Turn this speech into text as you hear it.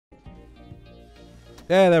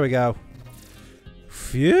Yeah, there we go.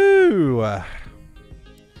 Phew. Are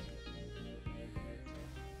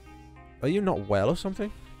you not well or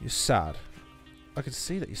something? You're sad. I can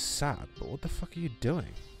see that you're sad, but what the fuck are you doing?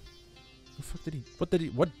 The fuck did he...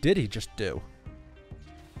 What did he just do?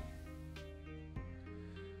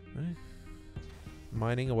 Right.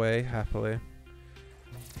 Mining away happily.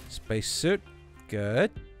 Spacesuit.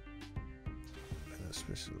 Good.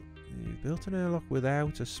 You built an airlock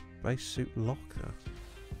without a spacesuit locker.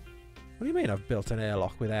 What do you mean I've built an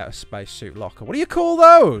airlock without a spacesuit locker? What do you call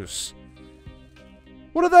those?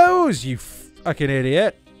 What are those, you fucking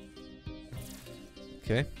idiot?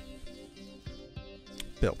 Okay.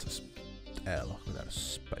 Built an airlock without a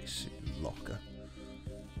spacesuit locker.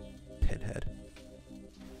 Pinhead.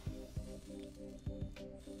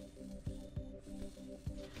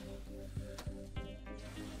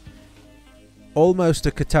 Almost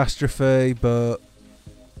a catastrophe, but...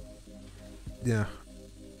 yeah.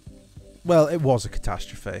 Well, it was a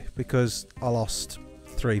catastrophe, because I lost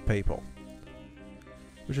 3 people.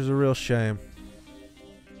 Which is a real shame.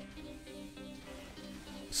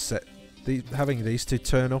 Having these two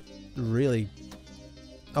turn up really...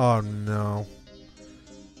 oh no.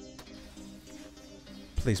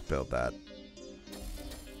 Please build that.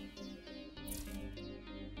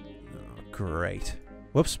 Oh, great.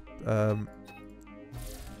 Whoops.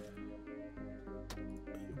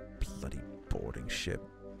 Bloody boarding ship.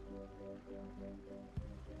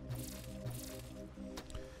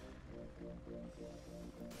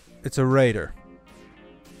 It's a raider.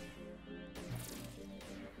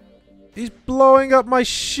 He's blowing up my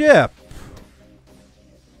ship.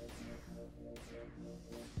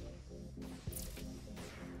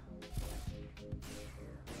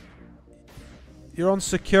 You're on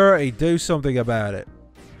security. Do something about it.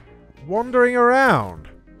 Wandering around.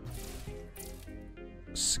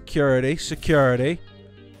 Security. Security.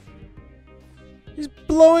 He's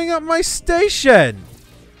blowing up my station.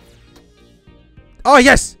 Oh,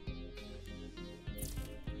 yes!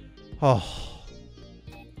 Oh.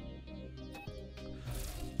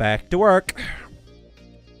 Back to work.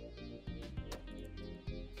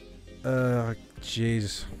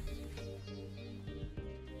 Jeez.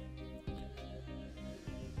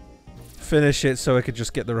 Finish it so I could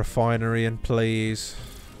just get the refinery in, please.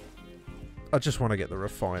 I just want to get the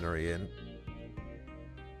refinery in.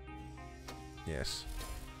 Yes.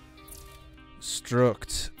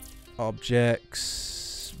 Struct.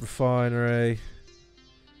 Objects. Refinery.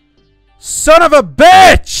 Son of a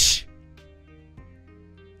bitch!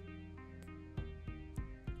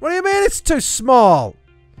 What do you mean it's too small?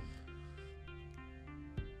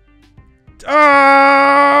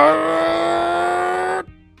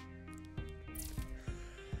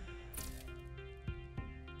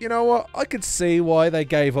 You know what? I could see why they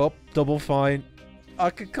gave up Double Fine.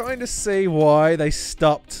 I could kind of see why they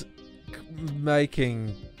stopped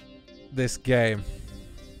making this game.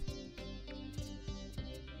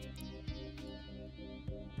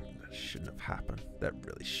 That shouldn't have happened. That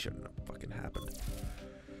really shouldn't have fucking happened.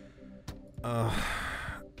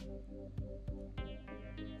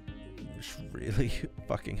 It's really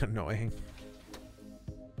fucking annoying.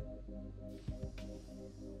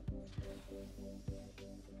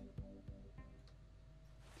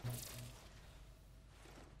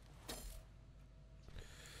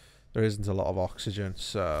 There isn't a lot of oxygen,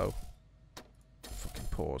 so fucking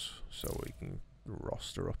pause so we can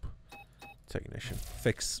roster up. Technician.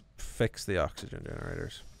 Fix the oxygen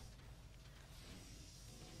generators.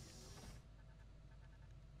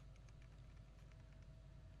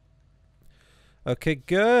 Okay,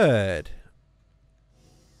 good.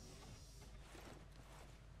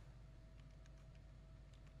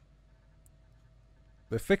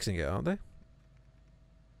 They're fixing it, aren't they?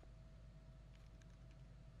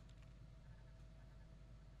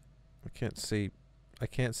 I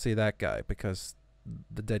can't see that guy because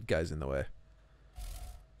the dead guy's in the way.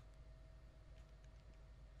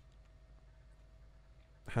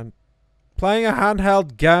 Playing a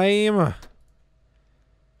handheld game.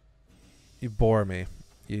 You bore me.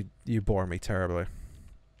 You bore me terribly.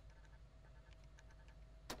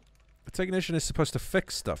 The technician is supposed to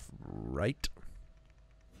fix stuff, right?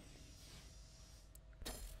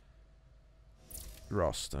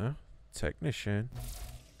 Roster. Technician.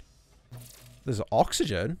 There's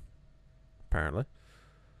oxygen, apparently.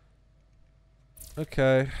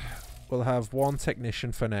 Okay. We'll have one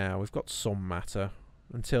technician for now. We've got some matter.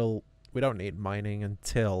 Until... we don't need mining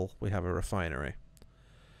until we have a refinery.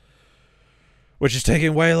 Which is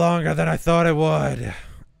taking way longer than I thought it would.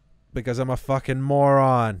 Because I'm a fucking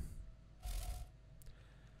moron.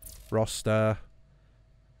 Roster.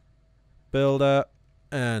 Builder.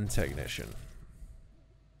 And technician.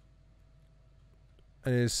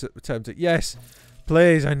 And he's attempting. Yes,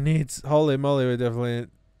 please. I need. Holy moly! We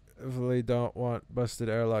definitely don't want busted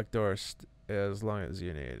airlock doors. As long as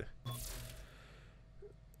you need.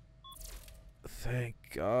 Thank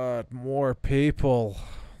God, more people.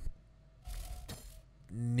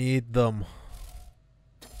 Need them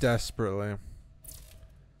desperately.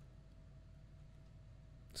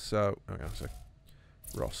 So, okay, so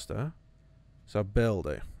roster. So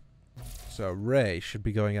building. So Ray should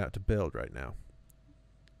be going out to build right now.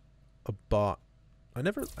 I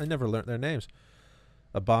never learnt their names.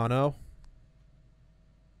 Abano.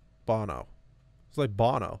 Bono. It's like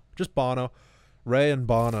Bono. Just Bono. Ray and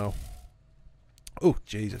Bono. Oh,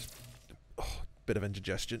 Jesus. Oh, bit of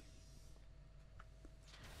indigestion.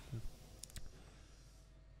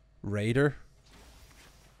 Raider.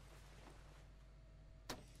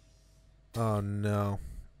 Oh, no.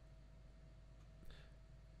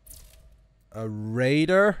 A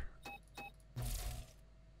raider?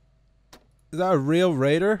 Is that a real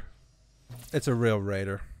raider? It's a real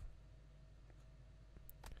raider.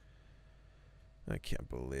 I can't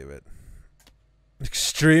believe it.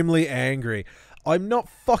 Extremely angry. I'm not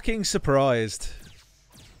fucking surprised.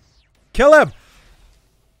 Kill him!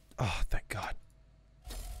 Oh, thank God.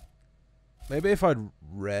 Maybe if I'd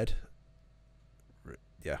read...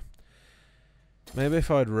 yeah. Maybe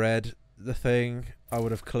if I'd read the thing, I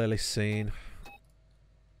would have clearly seen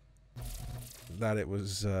that it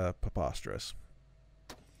was preposterous.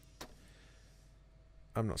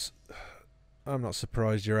 I'm not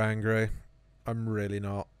surprised you're angry. I'm really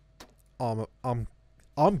not. I'm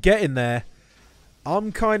getting there.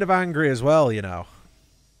 I'm kind of angry as well, you know.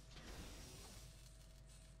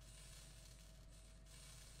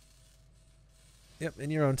 Yep,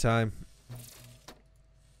 in your own time.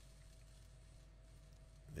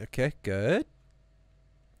 Okay, good.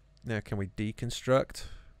 Now can we deconstruct?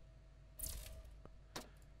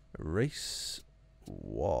 Erase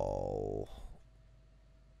wall.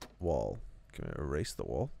 Wall. Can we erase the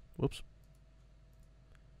wall? Whoops.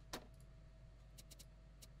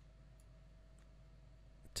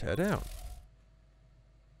 Tear down.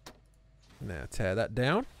 Now tear that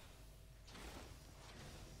down.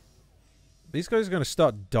 These guys are going to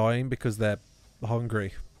start dying because they're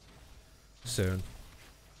hungry soon.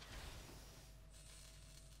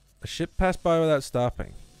 A ship passed by without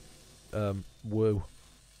stopping. Woo.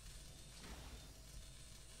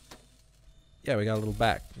 Yeah, we got a little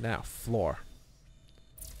back. Now, floor.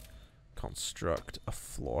 Construct a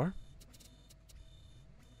floor.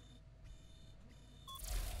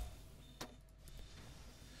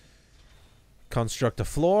 Construct a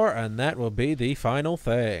floor, and that will be the final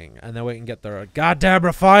thing. And then we can get the goddamn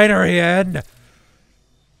refinery in!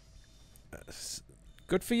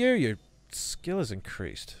 Good for you, your skill is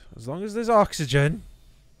increased. As long as there's oxygen,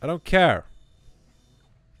 I don't care.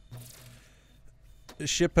 The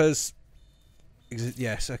ship has...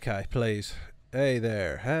 yes, okay, please. Hey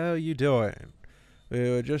there, how you doing? We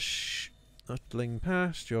were just shuttling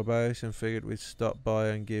past your base and figured we'd stop by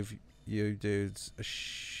and give you dudes a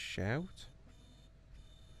shout.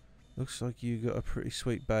 Looks like you got a pretty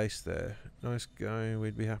sweet base there. Nice going.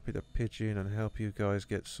 We'd be happy to pitch in and help you guys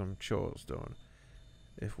get some chores done.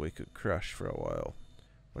 If we could crash for a while.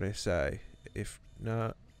 What do you say? If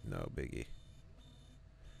not, no biggie.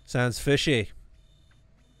 Sounds fishy.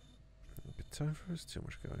 Good time for us. Too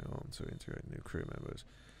much going on to integrate new crew members.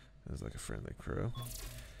 Sounds like a friendly crew.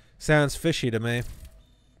 Sounds fishy to me.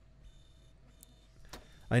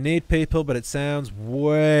 I need people, but it sounds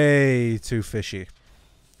way too fishy.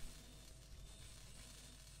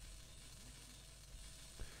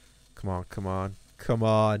 Come on, come on, come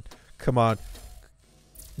on, come on.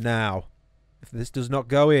 Now, if this does not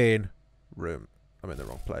go in, room. I'm in the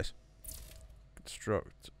wrong place.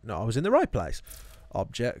 Construct. No, I was in the right place.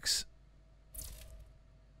 Objects.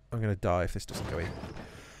 I'm going to die if this doesn't go in.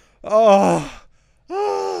 Oh!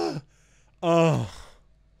 Oh! Oh!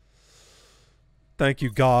 Thank you,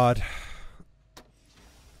 God.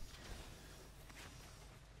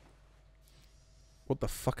 What the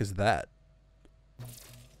fuck is that?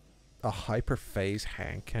 A hyperphase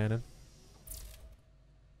hand cannon?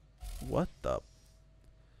 What the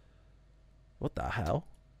hell?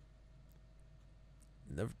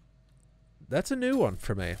 Never. That's a new one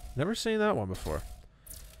for me. Never seen that one before.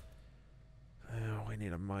 Oh, we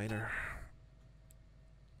need a miner.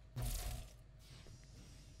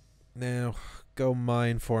 Now, go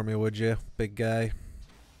mine for me, would you, big guy?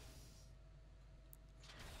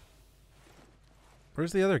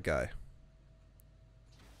 Where's the other guy?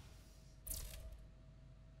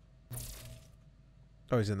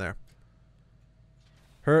 Oh, he's in there.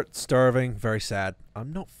 Hurt, starving, very sad.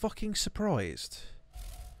 I'm not fucking surprised.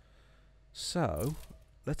 So,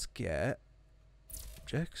 let's get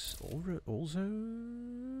objects, all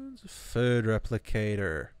zones, food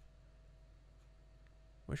replicator.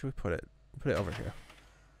 Where should we put it? Put it over here.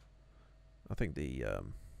 I think the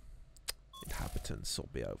inhabitants will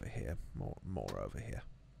be over here. More over here.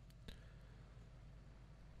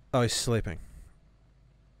 Oh, he's sleeping.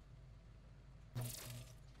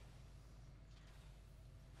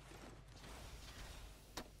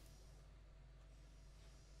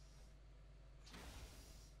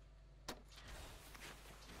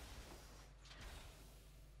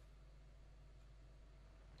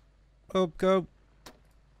 Oh, go.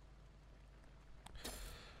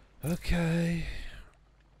 Okay.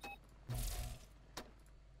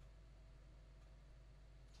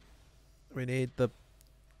 We need the...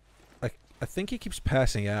 I think he keeps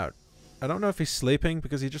passing out. I don't know if he's sleeping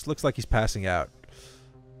because he just looks like he's passing out.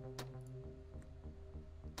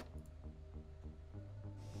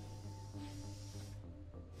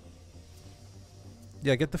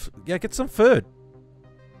 Yeah, get some food.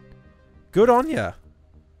 Good on ya.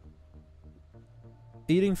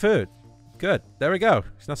 Eating food. Good. There we go.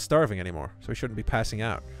 He's not starving anymore, so he shouldn't be passing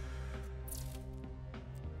out.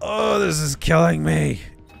 Oh, this is killing me.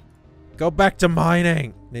 Go back to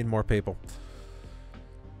mining. Need more people.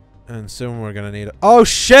 And soon we're gonna need a— oh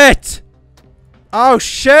shit! Oh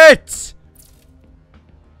shit!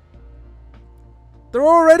 They're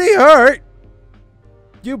already hurt!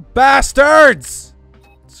 You bastards!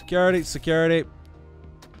 Security, security.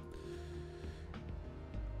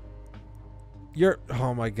 You're—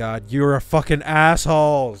 oh my god, you're a fucking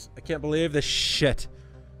assholes! I can't believe this shit.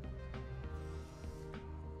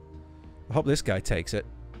 I hope this guy takes it.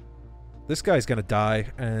 This guy's gonna die,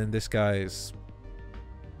 and this guy's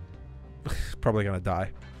probably gonna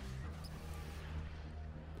die.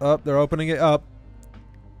 Oh, they're opening it up.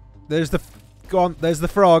 There's the— go on, there's the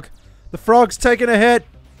frog. The frog's taking a hit!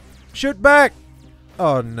 Shoot back!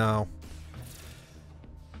 Oh no.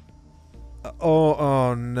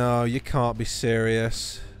 Oh no, you can't be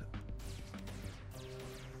serious.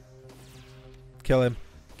 Kill him.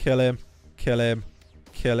 Kill him. Kill him.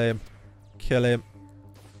 Kill him. Kill him.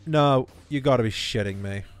 No, you gotta be shitting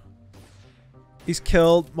me. He's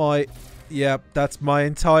killed my... yep, that's my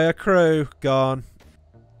entire crew gone.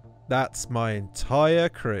 That's my entire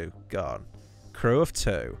crew gone. Crew of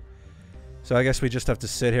 2. So I guess we just have to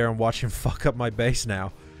sit here and watch him fuck up my base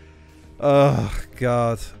now. Oh,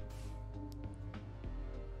 God.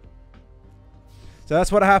 So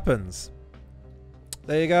that's what happens.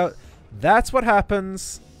 There you go. That's what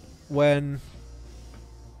happens when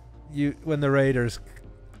the raiders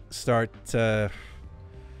start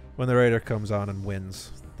when the raider comes on and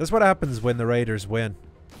wins. That's what happens when the raiders win.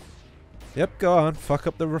 Yep, go on, fuck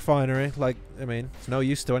up the refinery. Like, I mean, it's no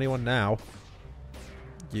use to anyone now.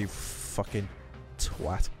 You fucking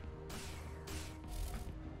twat.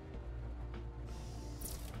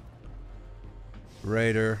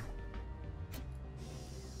 Raider.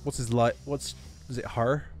 What's his life? Is it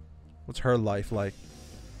her? What's her life like?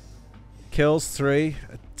 Kills 3,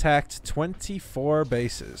 attacked 24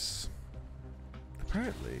 bases.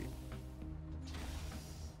 Apparently,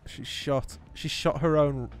 she shot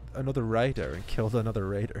her another raider and killed another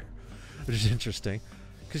raider, which is interesting,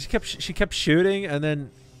 because she kept shooting and then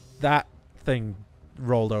that thing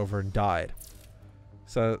rolled over and died.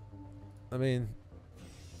 So, I mean,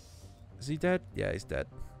 is he dead? Yeah, he's dead.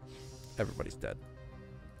 Everybody's dead.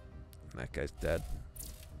 That guy's dead.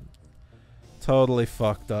 Totally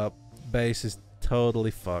fucked up. Base is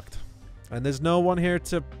totally fucked. And there's no one here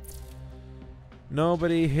to...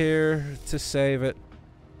 nobody here to save it.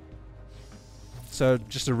 So,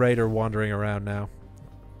 just a raider wandering around now.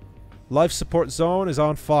 Life support zone is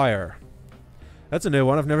on fire. That's a new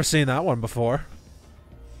one. I've never seen that one before.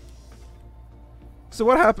 So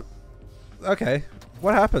what happened? Okay.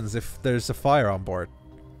 What happens if there's a fire on board?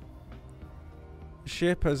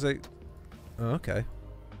 Ship has a... oh, okay.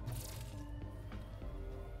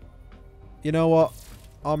 You know what?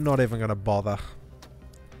 I'm not even gonna bother.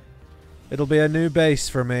 It'll be a new base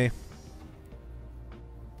for me.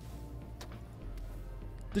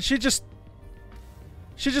 Did she just...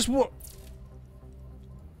 she just what?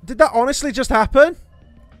 Did that honestly just happen?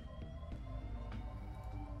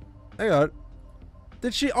 Hang on.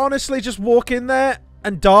 Did she honestly just walk in there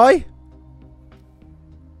and die?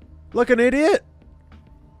 Like an idiot?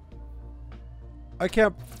 I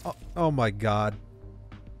can't... oh my god.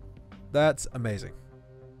 That's amazing.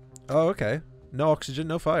 Oh, okay. No oxygen,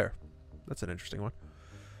 no fire. That's an interesting one.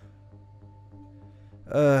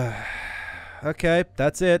 Okay,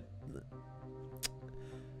 that's it.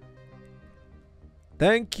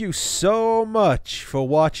 Thank you so much for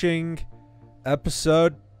watching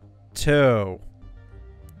episode 2.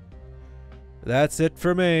 That's it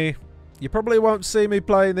for me. You probably won't see me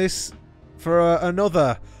playing this for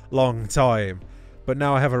another long time, but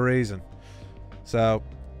now I have a reason. So,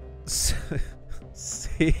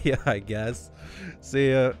 see ya, I guess.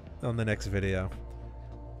 See ya on the next video.